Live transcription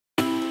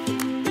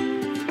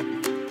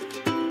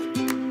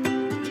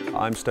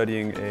I'm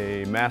studying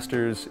a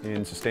master's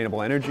in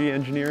sustainable energy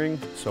engineering.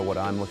 So what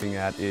I'm looking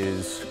at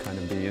is kind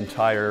of the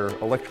entire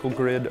electrical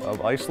grid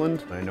of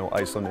Iceland. I know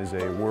Iceland is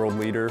a world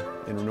leader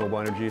in renewable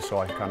energy, so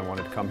I kind of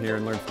wanted to come here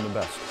and learn from the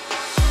best.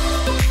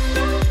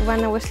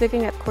 When I was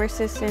looking at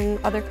courses in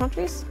other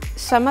countries,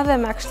 some of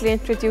them actually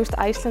introduced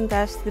Iceland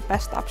as the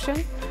best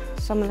option.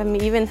 Some of them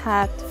even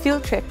had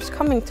field trips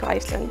coming to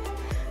Iceland.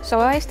 So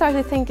I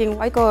started thinking,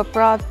 why go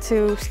abroad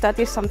to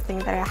study something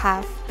that I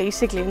have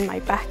basically in my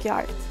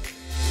backyard?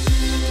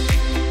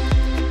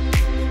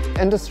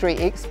 Industry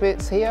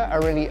experts here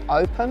are really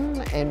open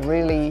and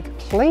really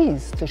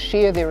pleased to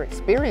share their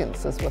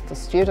experiences with the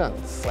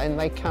students, and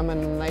they come in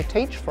and they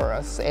teach for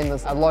us, and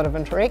there's a lot of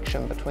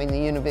interaction between the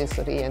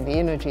university and the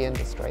energy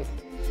industry.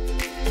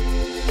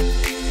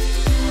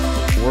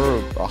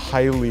 We're a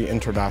highly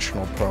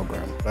international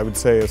program. I would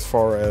say as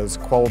far as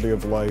quality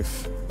of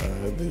life,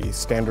 the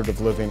standard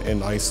of living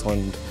in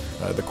Iceland,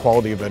 the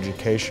quality of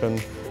education,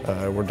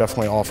 we're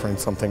definitely offering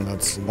something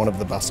that's one of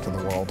the best in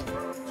the world.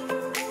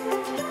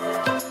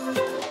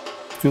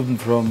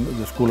 Students from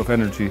the School of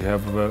Energy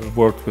have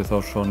worked with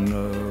us on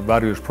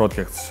various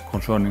projects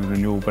concerning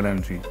renewable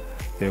energy.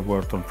 They've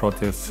worked on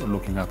projects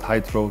looking at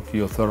hydro,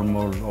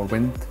 geothermal or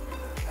wind,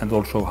 and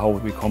also how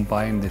we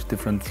combine these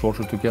different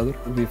sources together.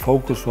 We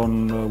focus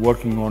on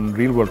working on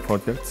real-world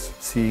projects,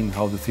 seeing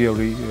how the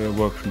theory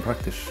works in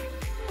practice.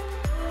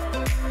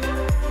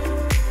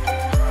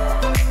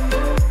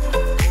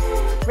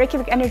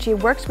 Reykjavik Energy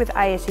works with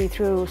ISE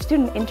through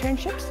student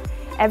internships.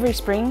 Every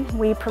spring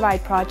we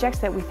provide projects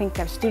that we think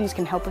that students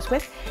can help us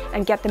with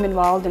and get them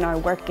involved in our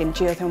work in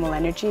geothermal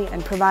energy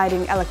and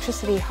providing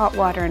electricity, hot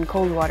water and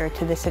cold water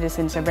to the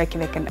citizens of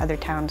Reykjavik and other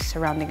towns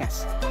surrounding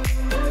us.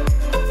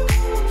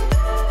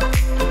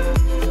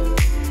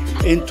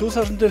 In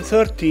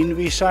 2013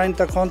 we signed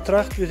a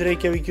contract with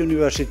Reykjavik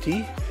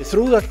University.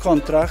 Through that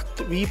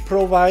contract we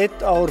provide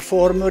our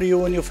former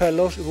UNU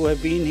fellows who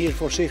have been here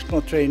for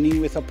 6-month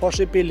training with a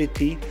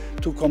possibility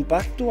to come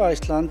back to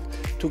Iceland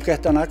to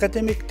get an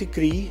academic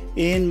degree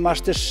in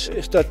master's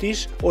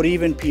studies or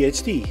even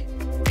PhD.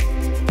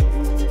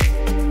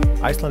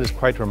 Iceland is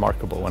quite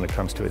remarkable when it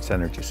comes to its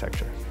energy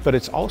sector, but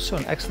it's also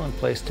an excellent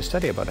place to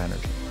study about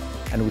energy.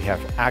 And we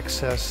have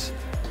access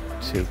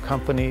to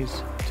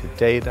companies, to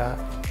data,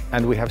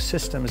 and we have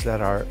systems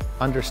that are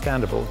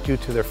understandable due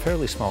to their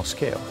fairly small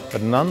scale,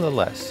 but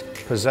nonetheless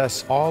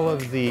possess all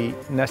of the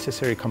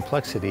necessary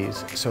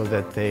complexities so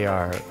that they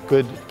are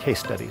good case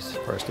studies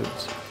for our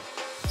students.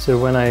 So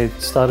when I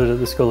started at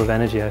the School of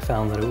Energy, I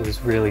found that it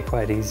was really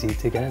quite easy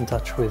to get in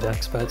touch with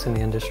experts in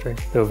the industry.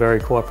 They were very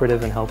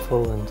cooperative and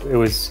helpful, and it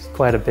was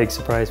quite a big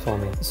surprise for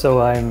me.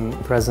 So I'm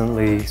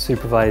presently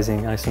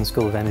supervising Iceland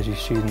School of Energy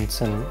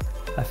students, and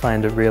I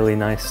find it really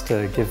nice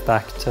to give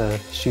back to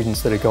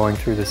students that are going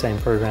through the same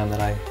program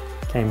that I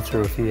came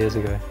through a few years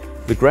ago.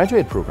 The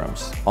graduate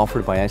programs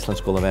offered by Iceland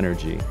School of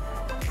Energy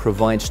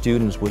provide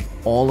students with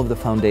all of the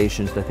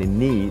foundations that they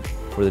need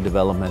for the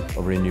development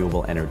of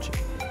renewable energy.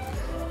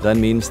 That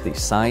means the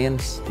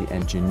science, the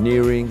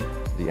engineering,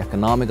 the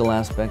economical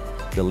aspect,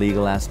 the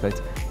legal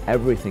aspect,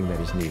 everything that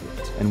is needed.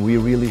 And we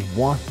really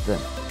want them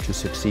to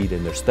succeed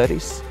in their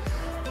studies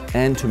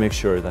and to make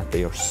sure that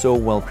they are so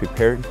well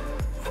prepared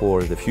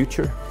for the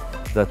future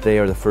that they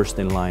are the first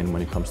in line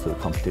when it comes to the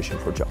competition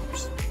for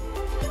jobs.